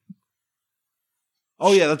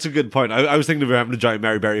 Oh yeah, that's a good point. I was thinking of her having a giant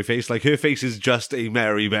Mary Berry face. Like, her face is just a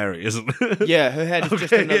Mary Berry, isn't it? Yeah, her head is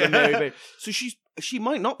just another Mary Berry. So she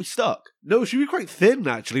might not be stuck. No, she'd be quite thin,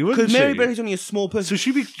 actually, wouldn't she? Because Mary Berry's only a small person. So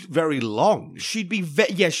she'd be very long. She'd be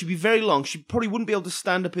very long. She probably wouldn't be able to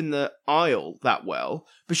stand up in the aisle that well,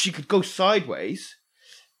 but she could go sideways.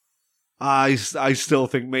 I still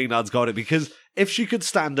think Maynard's got it, because if she could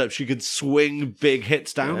stand up, she could swing big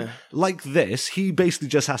hits down. Yeah. Like this, he basically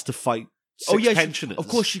just has to fight pensioners. Of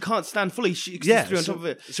course, she can't stand fully. She exists on top of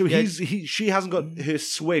it. So she hasn't got her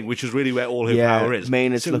swing, which is really where all her power is.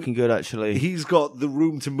 Maynard's looking good, actually. He's got the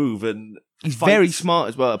room to move, and he's very smart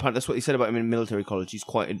as well. Apparently, that's what he said about him in military college. He's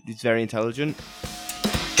very intelligent.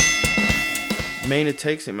 Maynard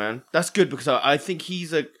takes it, man. That's good, because I think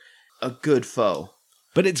he's a good foe.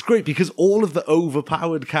 But it's great because all of the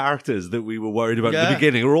overpowered characters that we were worried about at the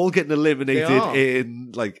beginning are all getting eliminated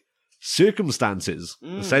in, like, circumstances,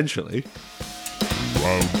 essentially.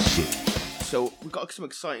 Round 6. So we've got some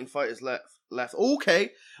exciting fighters left. Okay,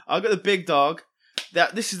 I got the big dog.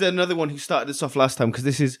 This is another one who started this off last time, because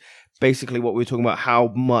this is basically what we were talking about,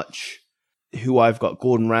 how much who I've got,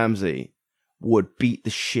 Gordon Ramsay, would beat the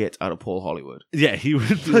shit out of Paul Hollywood. Yeah, he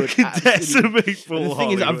would fucking decimate Paul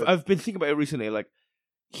Hollywood. The thing is, I've been thinking about it recently, like,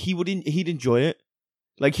 he'd enjoy it.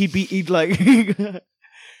 Like, he'd like...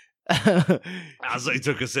 As I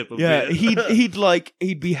took a sip of beer.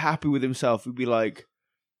 he'd be happy with himself. He'd be like,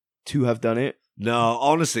 to have done it. No,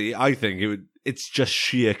 honestly, I think it's just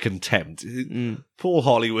sheer contempt. Paul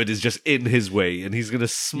Hollywood is just in his way, and he's going to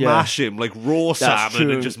smash him like raw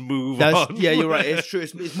salmon and just move on. Yeah, you're right. It's true.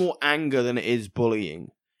 It's more anger than it is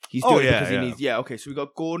bullying. He's doing it because he needs... Yeah, okay, so we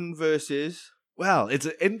got Gordon versus... Well, it's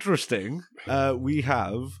interesting. We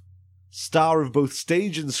have star of both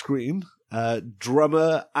stage and screen,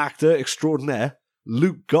 drummer, actor extraordinaire,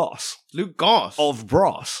 Luke Goss. Luke Goss? Of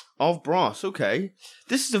Bros. Of Bros, okay.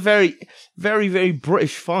 This is a very, very, very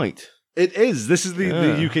British fight. It is. This is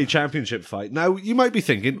the UK Championship fight. Now, you might be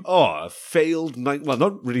thinking, a failed... well,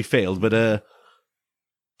 not really failed, but a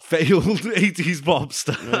failed 80s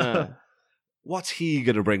mobster. Yeah. What's he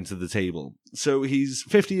going to bring to the table? So he's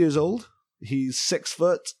 50 years old. He's 6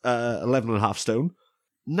 foot, 11.5 stone.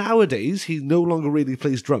 Nowadays, he no longer really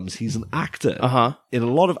plays drums. He's an actor in a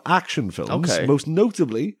lot of action films. Okay. Most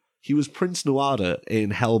notably, he was Prince Nuada in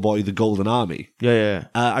Hellboy: The Golden Army. Yeah.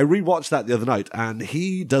 I rewatched that the other night, and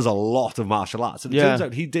he does a lot of martial arts. And it turns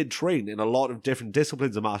out he did train in a lot of different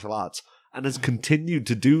disciplines of martial arts and has continued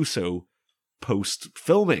to do so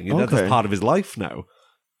post-filming. And that's part of his life now.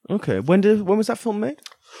 Okay. When was that film made?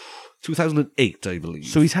 2008, I believe.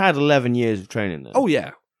 So he's had 11 years of training then. Oh,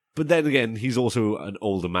 yeah. But then again, he's also an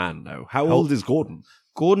older man now. How old is Gordon?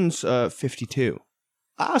 Gordon's 52.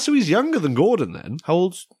 So he's younger than Gordon then. How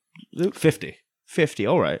old's Luke? 50. 50,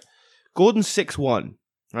 all right. Gordon's 6'1",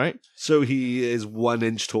 right? So he is 1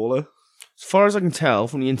 inch taller? As far as I can tell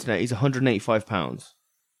from the internet, he's 185 pounds.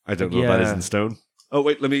 I don't know if that is in stone. Oh,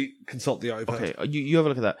 wait, let me consult the iPad. Okay, you have a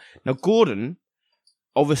look at that. Now, Gordon,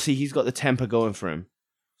 obviously, he's got the temper going for him.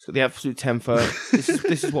 He's got the absolute temper. This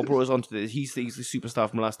is what brought us on to this. He's the superstar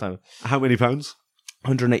from last time. How many pounds?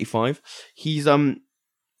 185. He's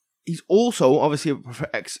also obviously a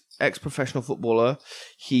ex-professional footballer.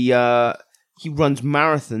 He runs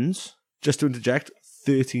marathons. Just to interject,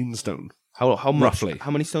 13 stone. How much? Roughly. How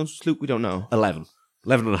many stones was Luke? We don't know.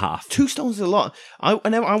 11 and a half. 2 stones is a lot.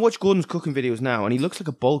 I watch Gordon's cooking videos now, and he looks like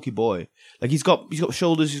a bulky boy. Like he's got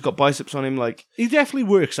shoulders, he's got biceps on him. Like he definitely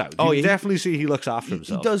works out. You can definitely see he looks after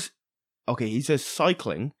himself. He does. Okay, he says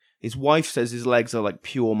cycling. His wife says his legs are like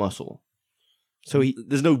pure muscle. So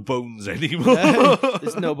there's no bones anymore.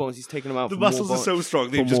 There's no bones. He's taken them out. The muscles are so strong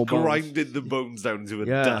they've just grinded the bones down into a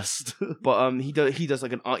dust. But he does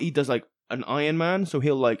like an Iron Man. So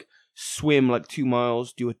he'll like swim like 2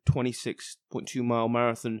 miles, do a 26.2 mile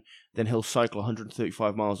marathon, then he'll cycle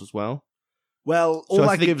 135 miles as well. Well, all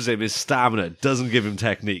that gives him is stamina, doesn't give him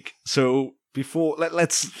technique. So before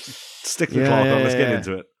let's stick the clock on. Let's get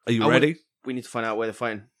into it. Are you ready? We need to find out where they're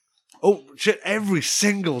fighting. Oh shit! Every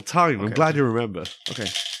single time. Okay. I'm glad you remember. Okay.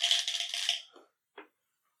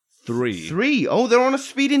 3. 3. Oh, they're on a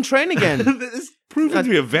speeding train again. Proving to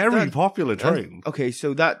be a very that- popular train. Okay,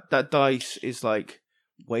 so that dice is like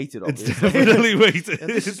weighted, It's obviously. definitely weighted. Yeah,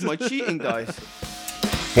 this is my cheating dice.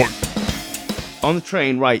 Fight. On the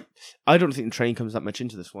train, right. I don't think the train comes that much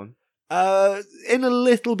into this one. In a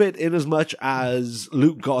little bit, in as much as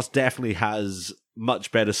Luke Goss definitely has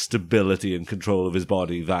much better stability and control of his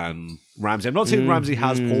body than Ramsey. I'm not saying Ramsey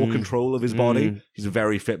has poor control of his body. He's a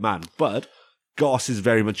very fit man. But Goss is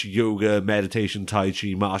very much yoga, meditation, tai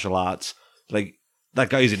chi, martial arts. Like, that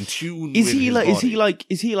guy's in tune Is with he his like? body.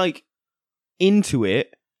 Is he like into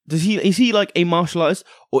it? Is he like a martial artist,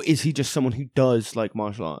 or is he just someone who does like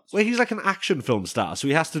martial arts? Well, he's like an action film star, so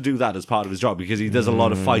he has to do that as part of his job because he does a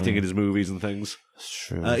lot of fighting in his movies and things. That's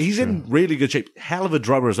true. He's in really good shape. Hell of a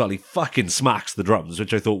drummer as well. He fucking smacks the drums,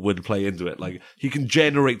 which I thought would play into it. Like, he can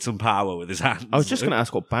generate some power with his hands. I was just going to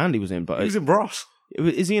ask what band he was in, but He was in Bros.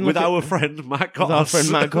 is he in With like our friend Matt Goss. with our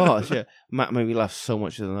friend Matt Goss? Yeah, Matt made me laugh so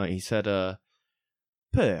much the other night. He said,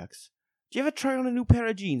 "Perks, do you ever try on a new pair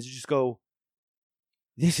of jeans and just go,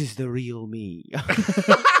 this is the real me?"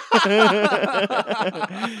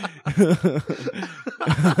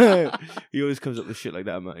 He always comes up with shit like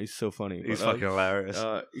that, man. He's so funny. He's But, fucking hilarious.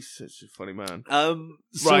 he's such a funny man. So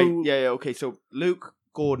Right, yeah, okay. So Luke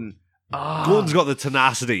Gordon. Gordon's got the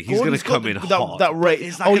tenacity. He's going to come in hot. That But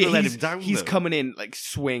is that going to let he's, him down, he's though? coming in like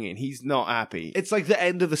swinging. He's not happy. It's like the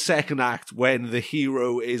end of the second act when the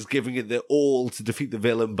hero is giving it their all to defeat the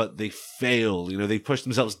villain, but they fail. You know, they push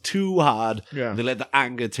themselves too hard. Yeah. And they let the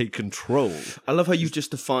anger take control. I love how you've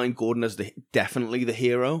just defined Gordon as definitely the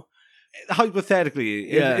hero.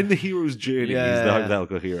 Hypothetically, Yeah. in the hero's journey, he's Yeah. the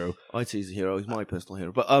hypothetical hero. I'd say he's the hero. He's my personal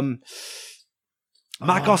hero. But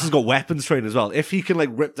Matt Goss has got weapons training as well. If he can like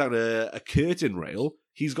rip down a curtain rail,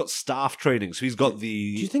 he's got staff training, so he's got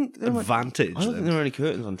the do you think there might- advantage. I don't then. think there are any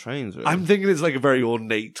curtains on trains. Really. I'm thinking it's like a very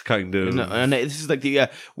ornate kind of. No, and this is like the.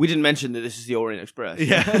 We didn't mention that this is the Orient Express.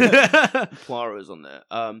 Yeah. Poirot's on there.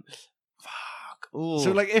 Fuck. Ooh.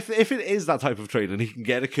 So like if it is that type of training, he can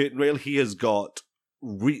get a curtain rail. He has got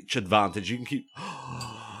reach advantage. You can keep.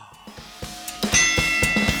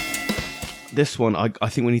 This one, I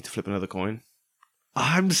think we need to flip another coin.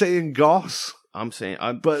 I'm saying Goss, I'm saying,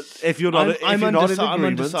 but if you're not, if you're not in I'm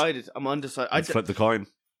agreement, undecided. I'm undecided. let's flip the coin.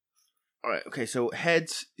 All right. Okay. So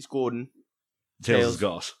heads is Gordon, Tails is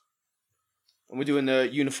Goss. and we're doing the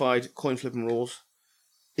unified coin flipping rules.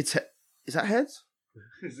 Is that heads?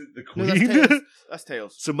 Is it the No, queen? that's tails. That's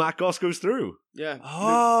tails. So Matt Goss goes through. Yeah.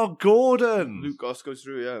 Oh, Gordon. Luke Goss goes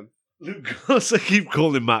through. Yeah. Luke Goss. I keep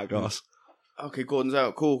calling him Matt Goss. Okay. Gordon's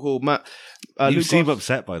out. Cool. Matt. You Luke seem Goss-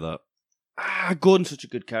 upset by that. Gordon's such a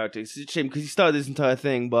good character. It's a shame because he started this entire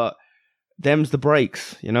thing, but them's the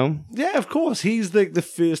breaks, you know? Yeah, of course. He's the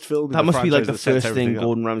first film. in That the must be like the franchise that sets first thing everything up.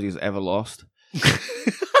 Gordon Ramsay has ever lost.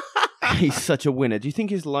 He's such a winner. Do you think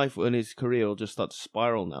his life and his career will just start to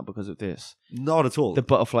spiral now because of this? Not at all. The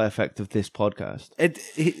butterfly effect of this podcast.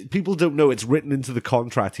 People don't know it's written into the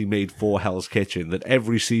contract he made for Hell's Kitchen that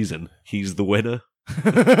every season he's the winner.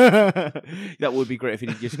 That would be great if he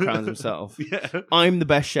just crowns himself. Yeah. I'm the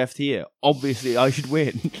best chef here. Obviously, I should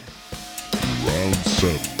win. Round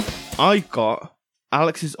 7. I got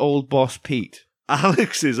Alex's old boss, Pete.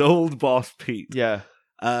 Alex's old boss, Pete. Yeah.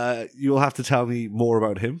 You'll have to tell me more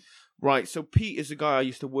about him. Right, so Pete is a guy I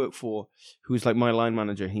used to work for who's like my line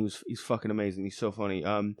manager. He's fucking amazing. He's so funny.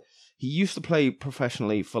 He used to play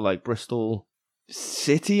professionally for like Bristol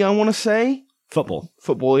City, I want to say.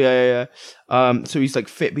 Football, yeah. So he's like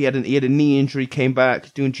fit, but he had a knee injury, came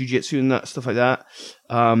back doing jiu-jitsu and that stuff like that.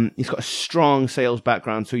 He's got a strong sales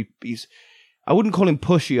background, so he's I wouldn't call him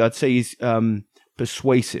pushy. I'd say he's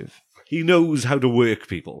persuasive. He knows how to work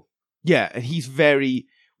people. Yeah, and he's very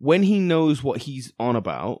when he knows what he's on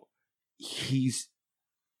about, he's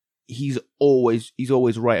always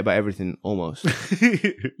right about everything almost.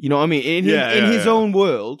 You know what I mean? In his own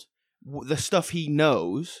world, the stuff he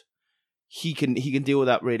knows, he can deal with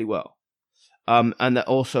that really well. And that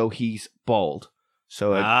also he's bald.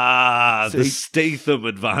 So the he's- Statham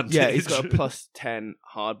advantage. yeah, he's got a +10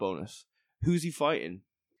 hard bonus. Who's he fighting?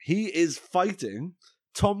 He is fighting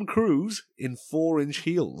Tom Cruise in 4-inch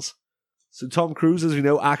heels. So Tom Cruise, as we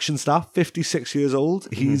know, action star, 56 years old.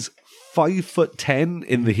 He's 5'10"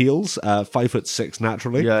 in the heels, 5'6"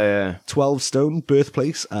 naturally. Yeah. 12 stone,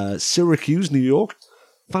 birthplace, Syracuse, New York.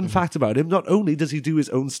 Fun fact about him, not only does he do his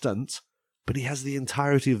own stunts, but he has the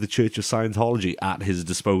entirety of the Church of Scientology at his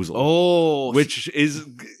disposal. Oh, Which is,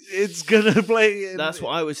 it's gonna play in... that's what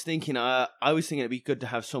I was thinking. I was thinking it'd be good to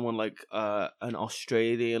have someone like an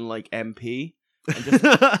Australian like MP, and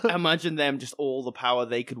just imagine them just all the power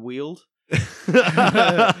they could wield.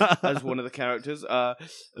 as one of the characters. Where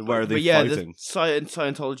are they but yeah, fighting?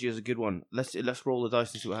 Scientology is a good one. Let's roll the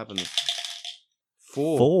dice and see what happens.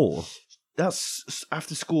 4. 4. That's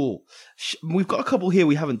after school. We've got a couple here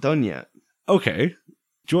we haven't done yet. Okay.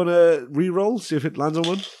 Do you want to re-roll, see if it lands on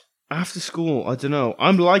one? After school, I don't know.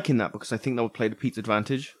 I'm liking that because I think that would play to Pete's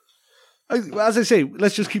advantage. As I say,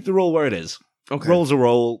 let's just keep the roll where it is. Okay. Roll's a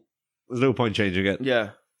roll. There's no point changing it.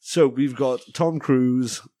 Yeah. So we've got Tom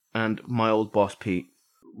Cruise. And my old boss, Pete.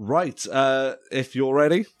 Right. If you're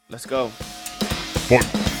ready. Let's go. Fight.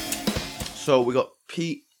 So we got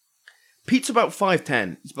Pete. Pete's about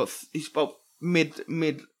 5'10". He's about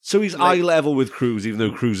mid. So he's eye level with Cruise, even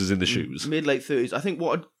though Cruise is in the shoes. Mid-late 30s. I think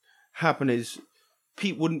what would happen is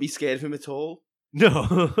Pete wouldn't be scared of him at all.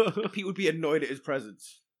 No. Pete would be annoyed at his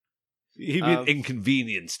presence. He'd be an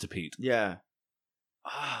inconvenience to Pete. Yeah.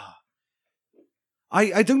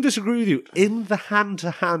 I don't disagree with you. In the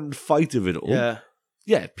hand-to-hand fight of it all,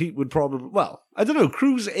 yeah, Pete would probably... Well, I don't know.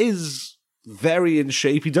 Cruise is very in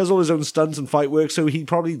shape. He does all his own stunts and fight work, so he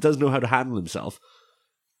probably does know how to handle himself.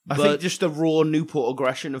 I think just the raw Newport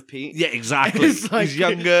aggression of Pete. Yeah, exactly. Like, he's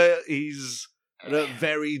younger. He's in a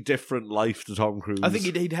very different life to Tom Cruise. I think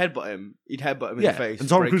he'd headbutt him. He'd headbutt him in the face. And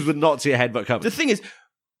Tom Cruise would not see a headbutt coming. The thing is,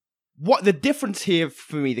 what the difference here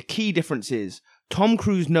for me, the key difference is, Tom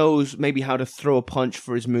Cruise knows maybe how to throw a punch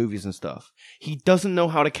for his movies and stuff. He doesn't know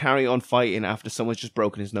how to carry on fighting after someone's just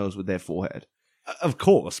broken his nose with their forehead. Of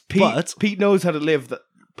course, Pete knows how to live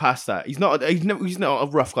past that. He's not a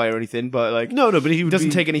rough guy or anything, but like but he doesn't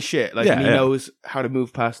take any shit. Like, and he knows how to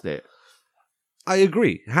move past it. I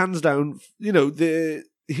agree, hands down. You know,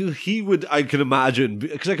 he would. I can imagine,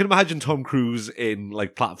 because I can imagine Tom Cruise in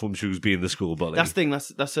like platform shoes being the school bully. That's the thing.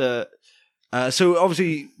 That's a. So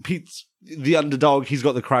obviously Pete's the underdog. He's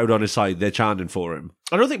got the crowd on his side. They're chanting for him.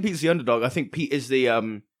 I don't think Pete's the underdog. I think Pete is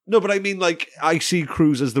the No, but I mean, like, I see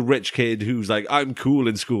Cruise as the rich kid who's like, I'm cool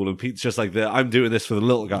in school, and Pete's just like, I'm doing this for the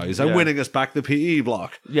little guys. I'm winning us back the PE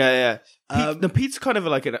block. Yeah. Pete's kind of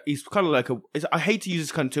like he's kind of like I hate to use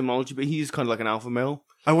this kind of terminology, but he's kind of like an alpha male.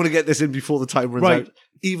 I want to get this in before the time runs out.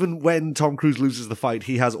 Even when Tom Cruise loses the fight,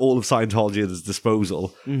 he has all of Scientology at his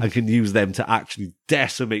disposal and can use them to actually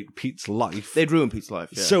decimate Pete's life. They'd ruin Pete's life.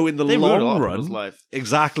 Yeah. So in the long run, life.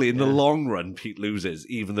 Exactly, in the long run, Pete loses,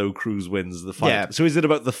 even though Cruise wins the fight. Yeah. So is it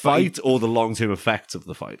about the fight or the long-term effects of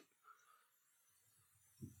the fight?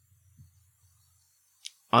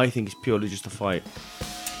 I think it's purely just a fight.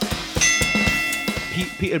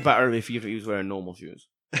 Pete would batter him if he was wearing normal shoes.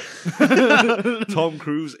 Tom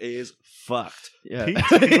Cruise is fucked. Yeah.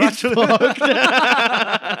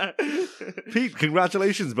 Pete,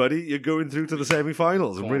 congratulations, buddy. You're going through to the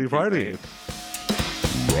semi-finals. I'm really proud of you.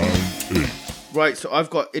 Round 8. Right, so I've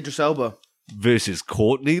got Idris Elba versus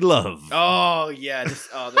Courtney Love. Oh, yeah. This.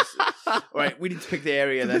 Right, we need to pick the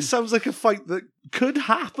area then. This sounds like a fight that could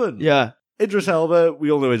happen. Yeah. Idris Elba, we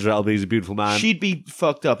all know Idris Elba, he's a beautiful man. She'd be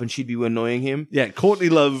fucked up and she'd be annoying him. Yeah, Courtney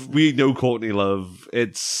Love, we know Courtney Love.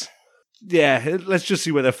 Let's just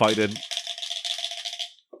see where they're fighting.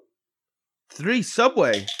 3,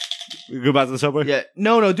 Subway. We go back to the Subway? Yeah.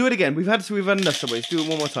 No, do it again. We've had enough Subways. Do it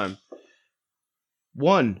one more time.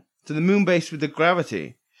 1, to the moon base with the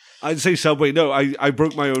gravity. I'd say Subway. No, I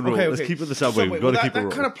broke my own rule. Okay. Let's keep it the Subway. We've got to keep it.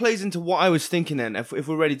 That kind of plays into what I was thinking then. If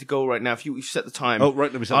we're ready to go right now, if you set the time. Oh,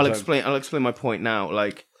 right. Let me set the time. I'll explain my point now.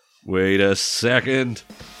 Like, wait a second.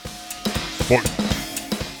 Fight.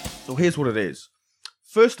 So here's what it is.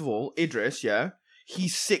 First of all, Idris,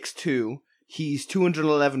 he's 6'2", he's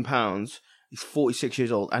 211 pounds, he's 46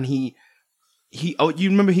 years old, and you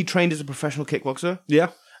remember he trained as a professional kickboxer? Yeah.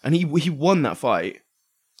 And he won that fight.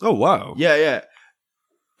 Oh, wow. Yeah.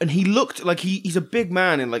 And he looked like he's a big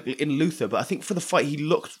man in Luther, but I think for the fight he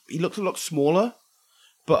looked a lot smaller.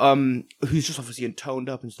 But he's just obviously toned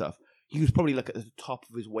up and stuff. He was probably like at the top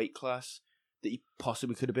of his weight class that he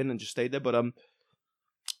possibly could have been and just stayed there. But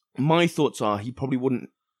my thoughts are he probably wouldn't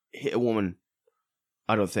hit a woman.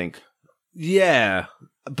 I don't think. Yeah,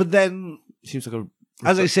 but then it seems like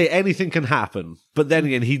as I say, anything can happen. But then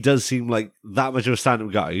again, he does seem like that much of a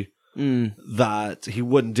stand-up guy. That he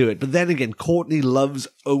wouldn't do it. But then again, Courtney Love's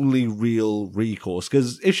only real recourse,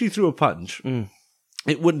 because if she threw a punch,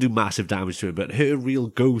 it wouldn't do massive damage to him, but her real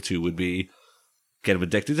go-to would be get him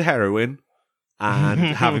addicted to heroin and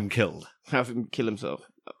have him killed. Have him kill himself.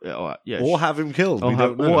 Or have him killed. Or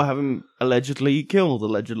have him allegedly killed,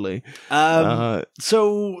 allegedly.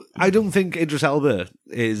 So I don't think Idris Elba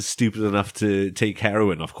is stupid enough to take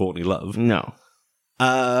heroin off Courtney Love. No.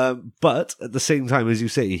 But at the same time, as you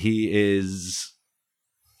say, he is...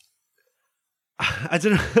 I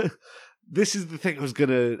don't know. This is the thing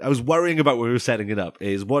I was worrying about when we were setting it up,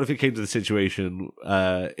 is what if it came to the situation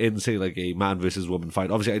in, say, like a man versus woman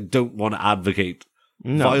fight? Obviously, I don't want to advocate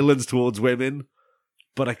violence towards women,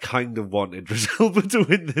 but I kind of want Idris Elba to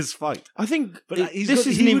win this fight. I think But this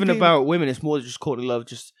isn't even about women. It's more just Courtney Love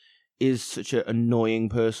just is such an annoying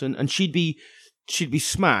person, and she'd be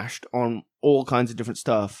smashed on all kinds of different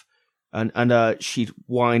stuff, and she'd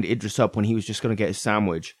wind Idris up when he was just going to get his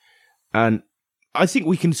sandwich, and I think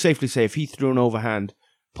we can safely say if he threw an overhand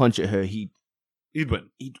punch at her, he'd win.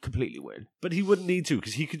 He'd completely win. But he wouldn't need to,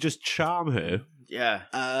 because he could just charm her. Yeah.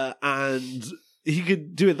 And he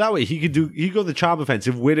could do it that way. He could go the charm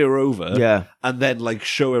offensive, win her over, yeah, and then like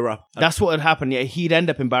show her up. That's what would happen. Yeah, he'd end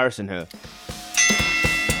up embarrassing her.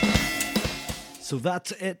 So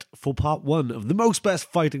that's it for part 1 of the Most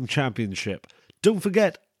Best Fighting Championship. Don't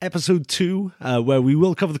forget episode 2, where we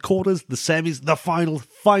will cover the quarters, the semis, the final,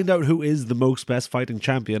 find out who is the Most Best Fighting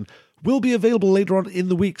Champion, will be available later on in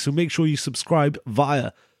the week, so make sure you subscribe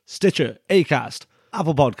via Stitcher, Acast,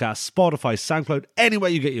 Apple Podcasts, Spotify, SoundCloud, anywhere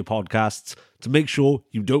you get your podcasts, to make sure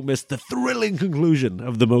you don't miss the thrilling conclusion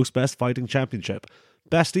of the Most Best Fighting Championship.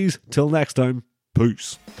 Besties, till next time,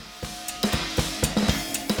 peace.